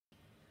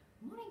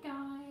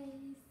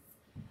Guys!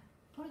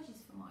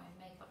 Apologies for my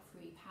makeup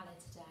free palette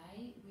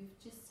today. We've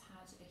just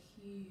had a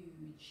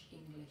huge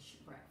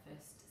English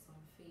breakfast, so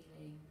I'm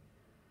feeling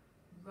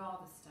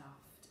rather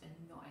stuffed and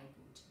not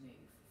able to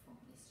move from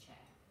this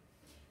chair.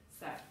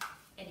 So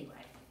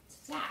anyway,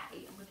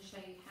 today I'm going to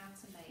show you how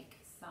to make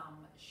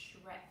some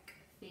Shrek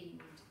themed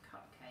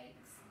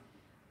cupcakes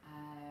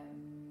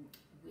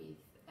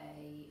with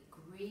a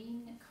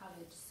green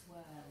coloured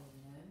swirl on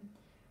them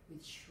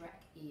with Shrek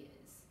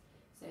ears.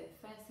 So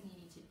the first thing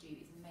you need to do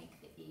is make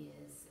the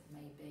ears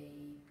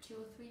maybe 2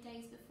 or 3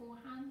 days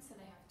beforehand, so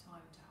they have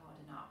time to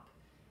harden up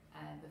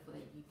before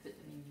you put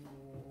them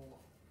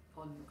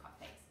on your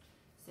cupcakes.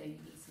 So you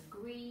need some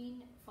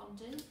green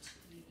fondant,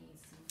 you need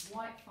some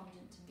white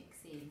fondant to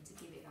mix in to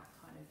give it that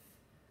kind of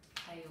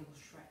pale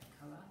Shrek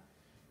colour,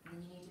 and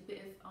then you need a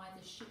bit of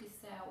either sugar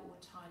cell or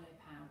Tylo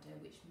powder,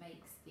 which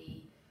makes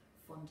the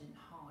fondant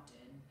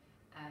harden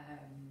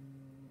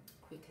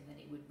quicker than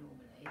it would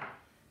normally.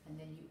 And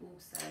then you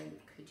also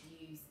could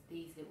use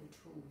these little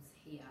tools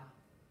here,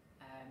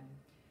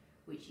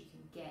 which you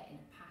can get in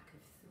a pack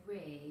of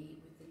 3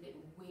 with the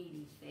little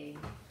wheelie thing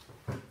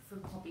from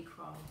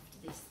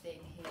Hobbycraft, this thing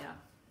here.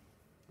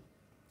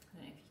 I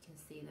don't know if you can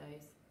see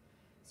those.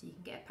 So you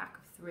can get a pack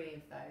of 3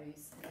 of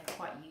those, and they're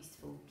quite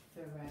useful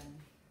for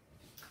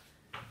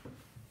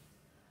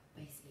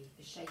basically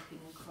for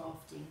shaping and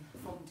crafting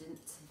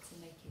fondant to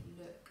make it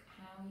look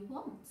how you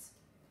want.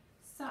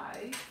 So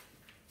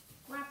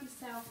grab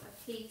yourself a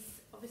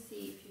piece.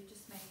 Obviously, if you're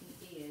just making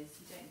ears,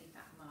 you don't need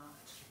that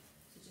much.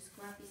 So just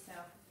grab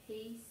yourself a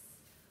piece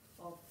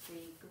of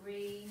the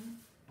green,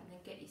 and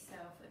then get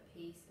yourself a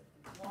piece of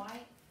the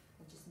white,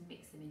 and just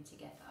mix them in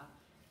together.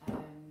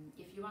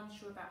 If you're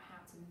unsure about how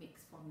to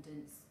mix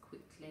fondants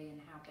quickly and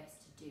how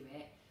best to do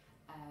it,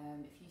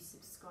 if you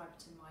subscribe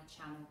to my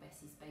channel,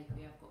 Bessie's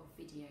Bakery, I've got a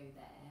video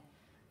there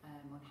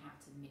on how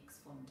to mix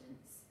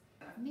fondants.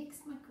 I've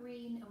mixed my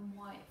green and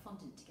white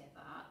fondant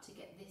together to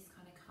get this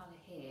kind of colour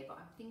here, but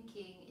I'm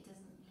thinking it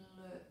doesn't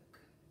look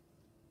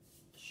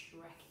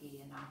Shreky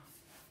enough.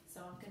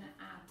 So I'm going to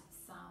add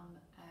some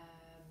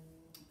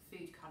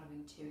food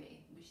colouring to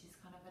it, which is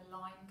kind of a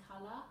lime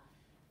colour.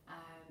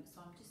 So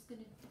I'm just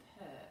going to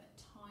put a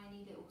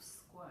tiny little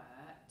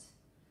squirt,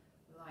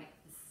 like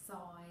the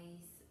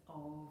size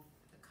of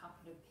a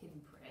couple of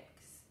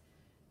pinpricks,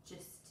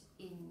 just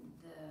in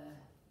the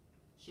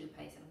sugar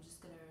paste, and I'm just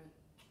going to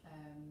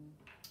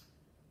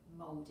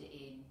mould it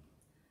in.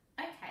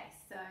 Okay,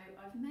 so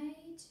I've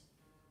made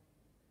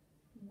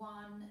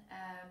one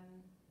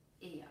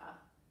ear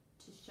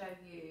to show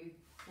you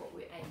what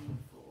we're aiming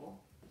for.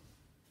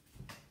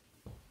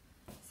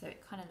 So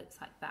it kind of looks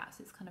like that.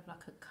 So it's kind of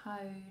like a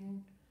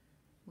cone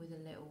with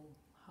a little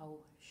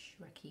hole,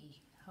 Shreky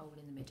hole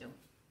in the middle.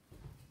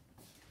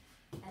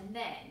 And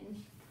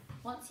then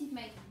once you've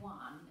made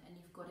one and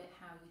you've got it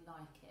how you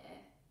like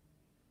it,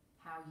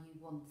 how you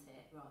want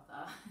it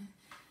rather,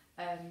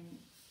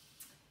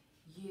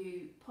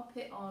 you pop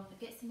it on,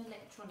 get some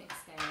electronic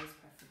scales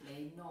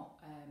preferably, not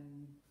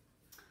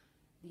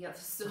the other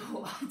sort,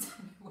 I don't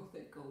know what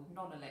they're called,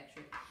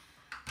 non-electric,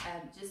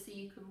 just so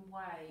you can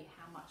weigh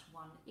how much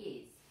one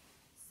is.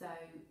 So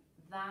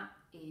that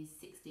is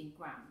 16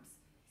 grams.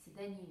 So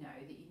then you know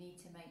that you need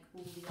to make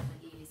all the other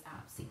ears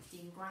out of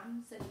 16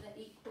 grams so that they're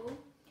equal.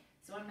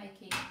 So I'm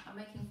making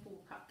 4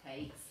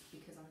 cupcakes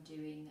because I'm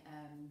doing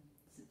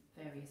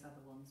various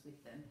other ones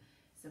with them.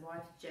 So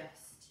I've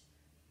just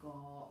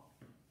got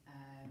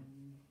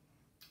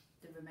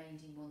the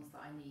remaining ones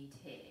that I need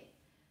here.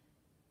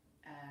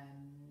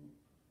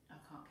 I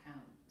can't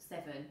count,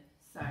 7.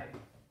 So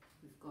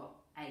we've got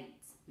 8,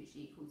 which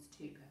equals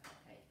 2 per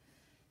cupcake.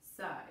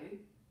 So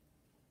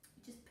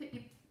just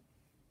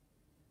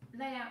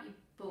lay out your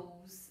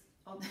balls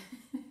on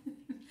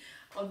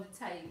on the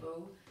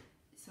table.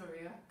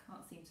 Sorry, I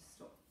can't seem to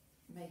stop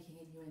making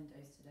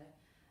innuendos today.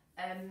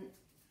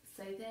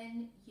 So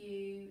then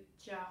you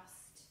just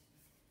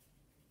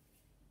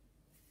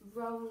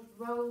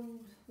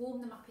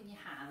warm them up in your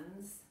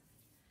hands,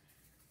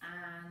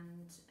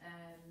 and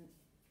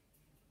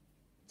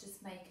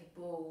just make a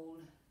ball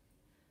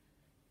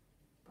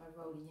by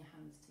rolling your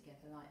hands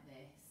together like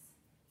this.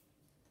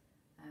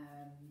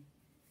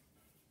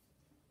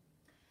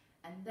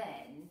 And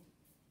then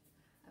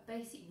a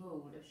basic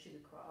rule of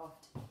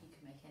sugarcraft, you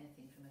can make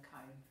anything from a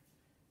cone.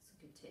 It's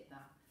a good tip,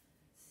 that.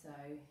 So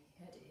you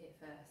heard it here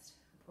first,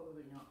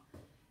 probably not.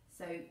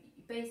 So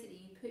basically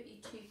you put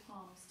your 2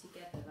 palms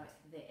together like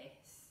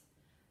this,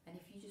 and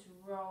if you just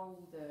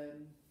roll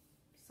them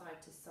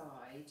side to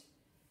side,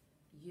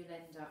 you'll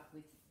end up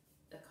with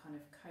a kind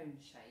of cone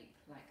shape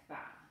like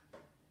that,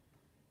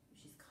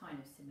 which is kind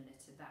of similar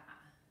to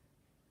that.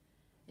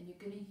 And you're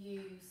going to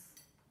use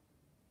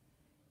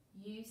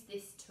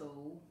this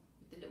tool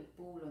with the little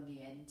ball on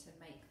the end to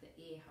make the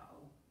ear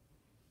hole.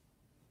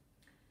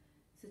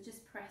 So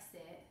just press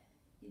it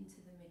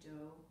into the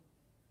middle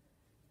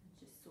and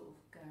just sort of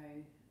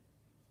go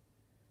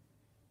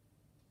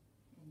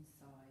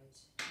inside,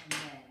 and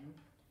then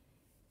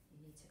you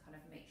need to kind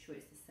of make sure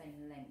it's the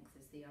same length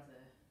as the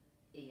other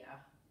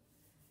ear.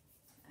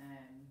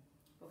 And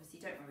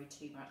don't worry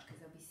too much because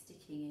they'll be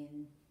sticking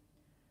in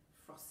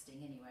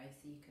frosting anyway,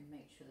 so you can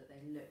make sure that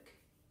they look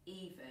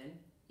even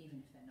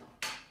if they're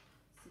not.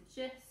 So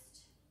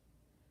just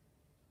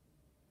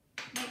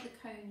make the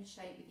cone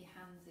shape with your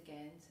hands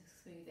again to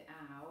smooth it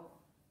out,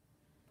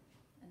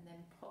 and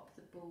then pop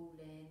the ball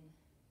in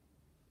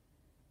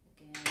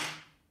again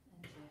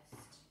and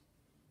just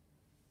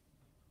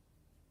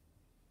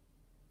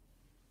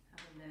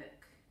have a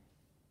look.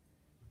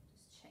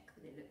 Just check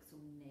that it looks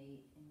all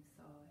neat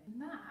inside.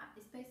 And that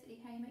is basically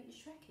how you make your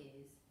Shrek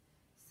ears.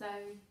 So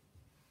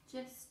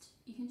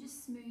you can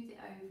just smooth it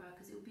over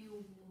because it will be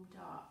all warmed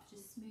up.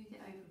 Just smooth it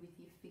over with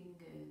your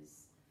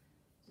fingers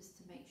just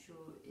to make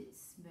sure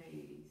it's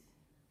smooth,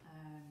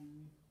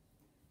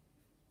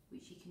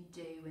 which you can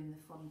do when the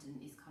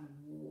fondant is kind of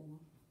warm.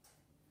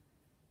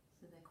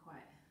 So it's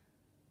quite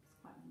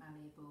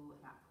malleable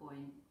at that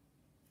point.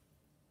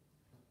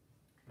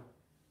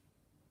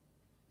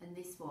 And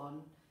this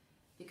one,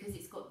 because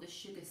it's got the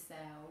sugar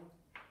cell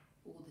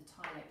or the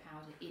tylo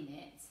powder in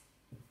it,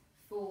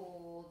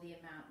 for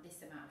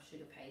this amount of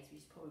sugar paste,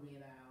 which is probably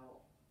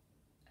about,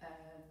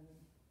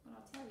 well,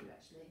 I'll tell you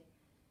actually,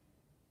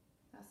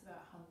 that's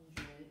about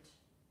 150.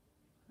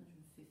 So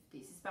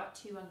it's about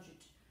 200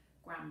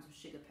 grams of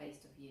sugar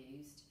paste I've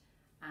used,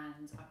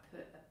 and I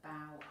put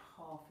about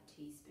half a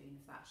teaspoon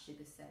of that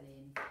sugar cell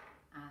in,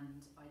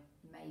 and I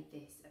made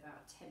this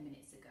about 10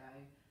 minutes ago,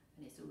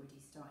 and it's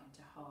already starting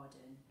to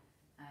harden,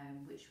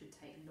 which would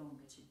take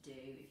longer to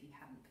do if you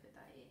hadn't put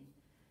that in.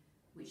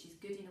 Which is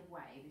good in a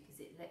way because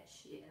it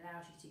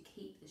allows you to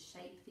keep the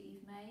shape that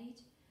you've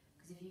made.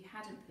 Because if you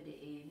hadn't put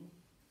it in,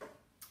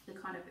 the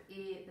kind of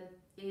ear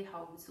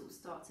hole would sort of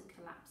start to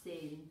collapse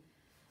in,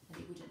 and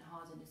it wouldn't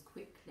harden as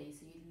quickly,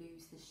 so you'd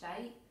lose the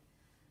shape.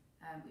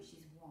 Which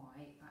is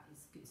why that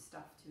is good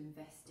stuff to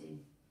invest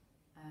in.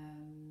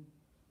 And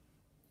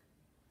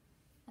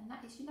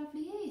that is your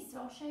lovely ears.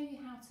 So I'll show you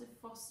how to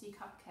frost your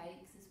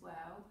cupcakes as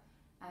well.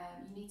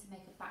 You need to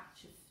make a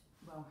batch of,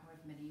 well,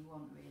 however many you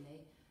want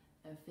really,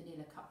 of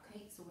vanilla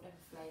cupcakes or whatever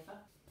flavour.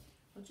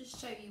 I'll just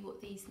show you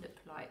what these look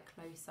like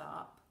close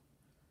up,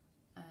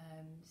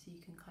 so you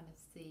can kind of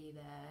see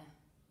there.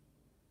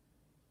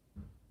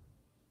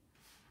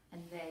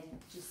 And then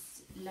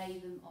just lay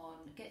them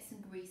on, get some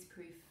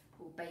greaseproof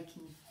or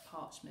baking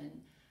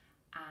parchment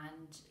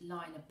and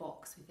line a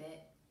box with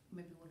it,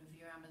 maybe one of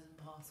your Amazon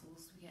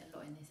parcels, we get a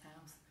lot in this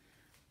house,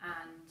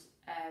 and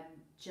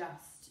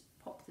just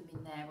pop them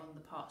in there on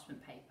the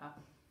parchment paper,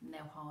 and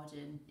they'll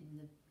harden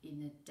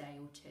in a day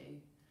or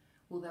two.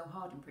 Well, they'll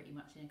harden pretty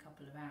much in a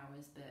couple of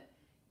hours, but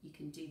you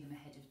can do them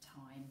ahead of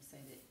time so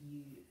that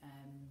you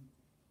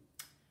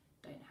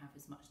don't have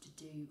as much to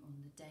do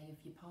on the day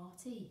of your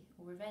party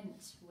or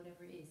event,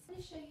 whatever it is. I'm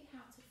going to show you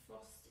how to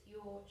frost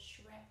your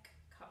Shrek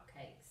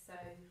cupcakes. So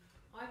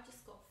I've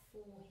just got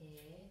 4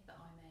 here that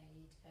I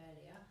made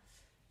earlier,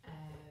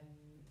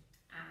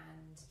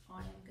 and I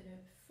am going to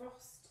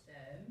frost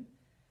them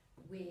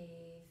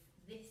with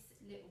this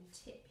little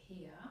tip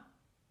here.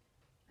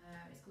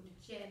 It's called a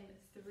Gem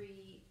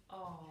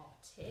 3R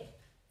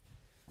tip,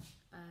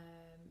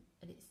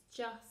 and it's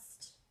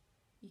just,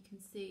 you can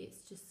see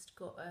it's just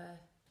got a,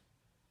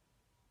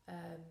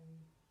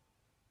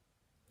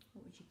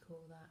 what would you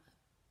call that?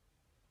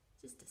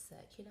 Just a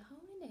circular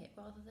hole in it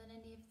rather than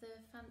any of the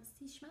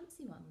fancy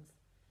schmancy ones.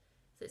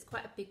 So it's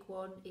quite a big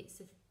one. It's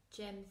a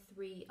Gem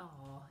 3R,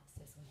 it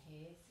says on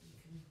here, so you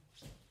can,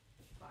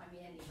 but I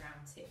mean any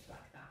round tip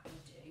like that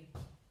will do.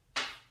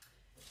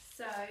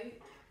 So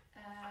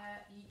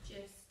you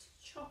just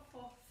chop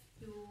off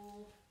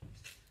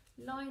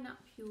line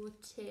up your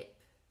tip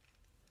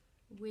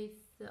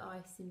with the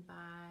icing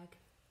bag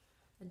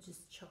and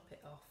just chop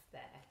it off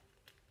there.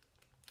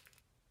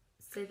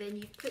 So then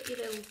you put your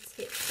little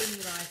tip in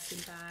your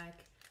icing bag,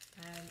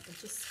 and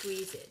just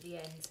squeeze it at the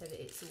end so that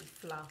it's all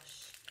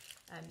flush,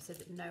 so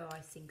that no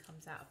icing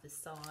comes out of the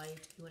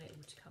side. You want it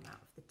all to come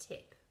out of the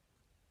tip.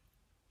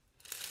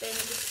 Then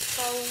just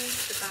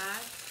fold the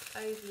bag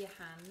over your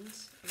hand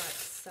like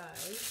so,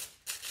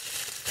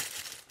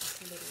 like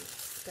a little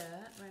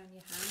skirt around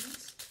your hand.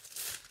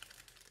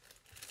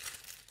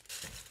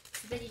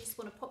 So then you just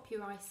want to pop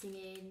your icing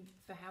in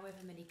for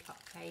however many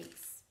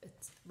cupcakes,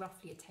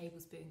 roughly a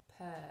tablespoon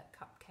per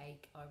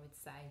cupcake, I would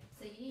say.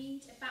 So you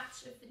need a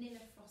batch of vanilla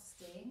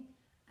frosting.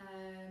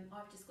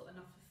 I've just got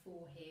enough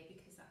for 4 here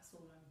because that's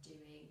all I'm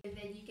doing. And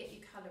then you get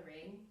your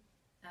colouring,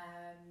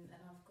 and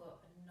I've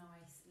got a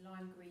nice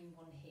lime green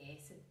one here,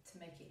 so to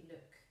make it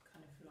look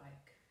kind of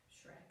like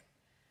Shrek.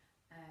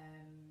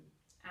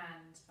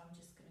 And I'm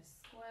just going to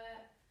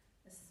squirt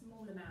a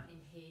small amount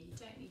in here. You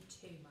don't need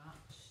too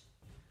much.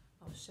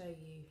 I'll show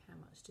you how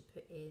much to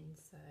put in,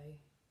 so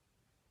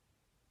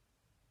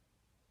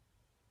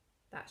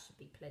that should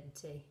be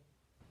plenty.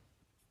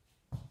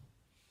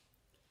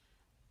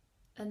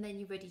 And then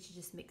you're ready to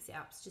just mix it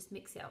up. So just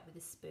mix it up with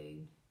a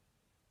spoon.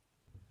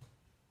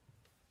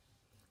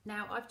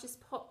 Now I've just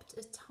popped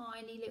a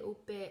tiny little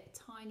bit,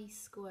 tiny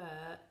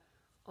squirt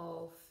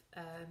of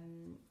a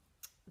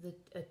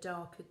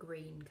darker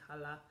green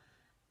colour,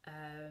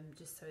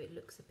 just so it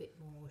looks a bit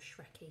more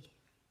Shreky.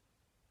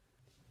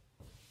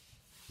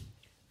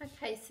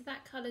 Okay, so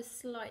that colour's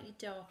slightly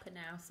darker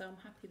now, so I'm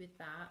happy with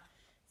that.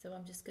 So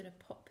I'm just going to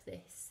pop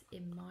this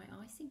in my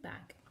icing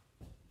bag.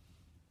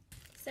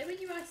 So when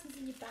your icing's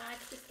in your bag,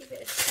 just give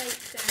it a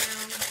shake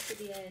down to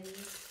the end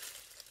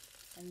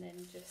and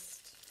then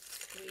just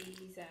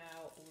squeeze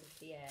out all of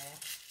the air.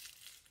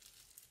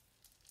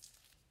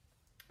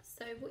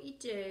 So what you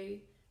do,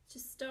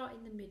 just start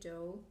in the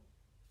middle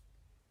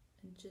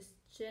and just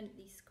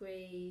gently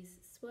squeeze,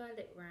 swirl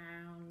it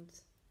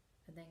round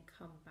and then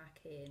come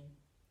back in.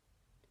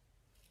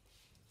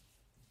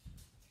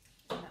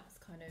 And that's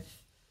kind of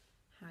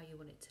how you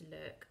want it to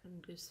look,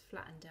 and just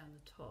flatten down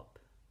the top.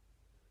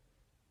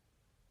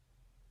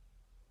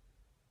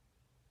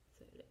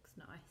 So it looks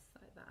nice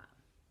like that.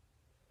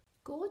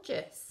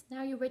 Gorgeous.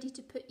 Now you're ready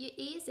to put your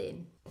ears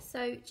in.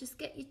 So just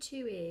get your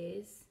 2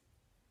 ears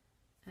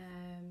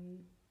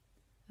and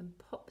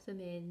pop them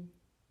in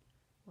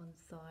one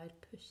side,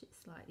 push it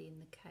slightly in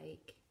the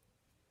cake.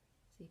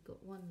 So you've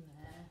got one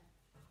there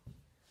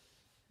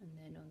and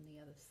then on the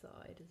other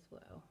side as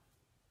well.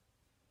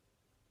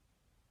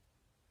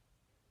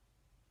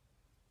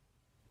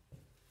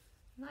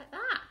 Like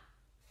that.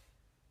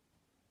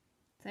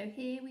 So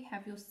here we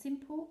have your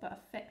simple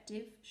but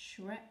effective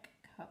Shrek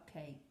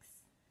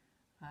cupcakes.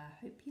 I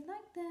hope you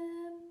like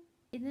them.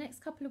 In the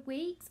next couple of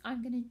weeks,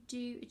 I'm going to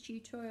do a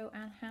tutorial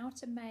on how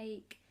to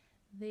make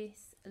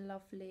this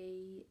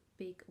lovely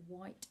big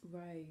white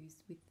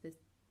rose with the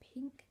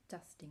pink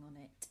dusting on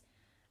it,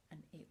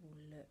 and it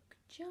will look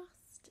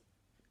just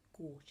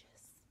gorgeous.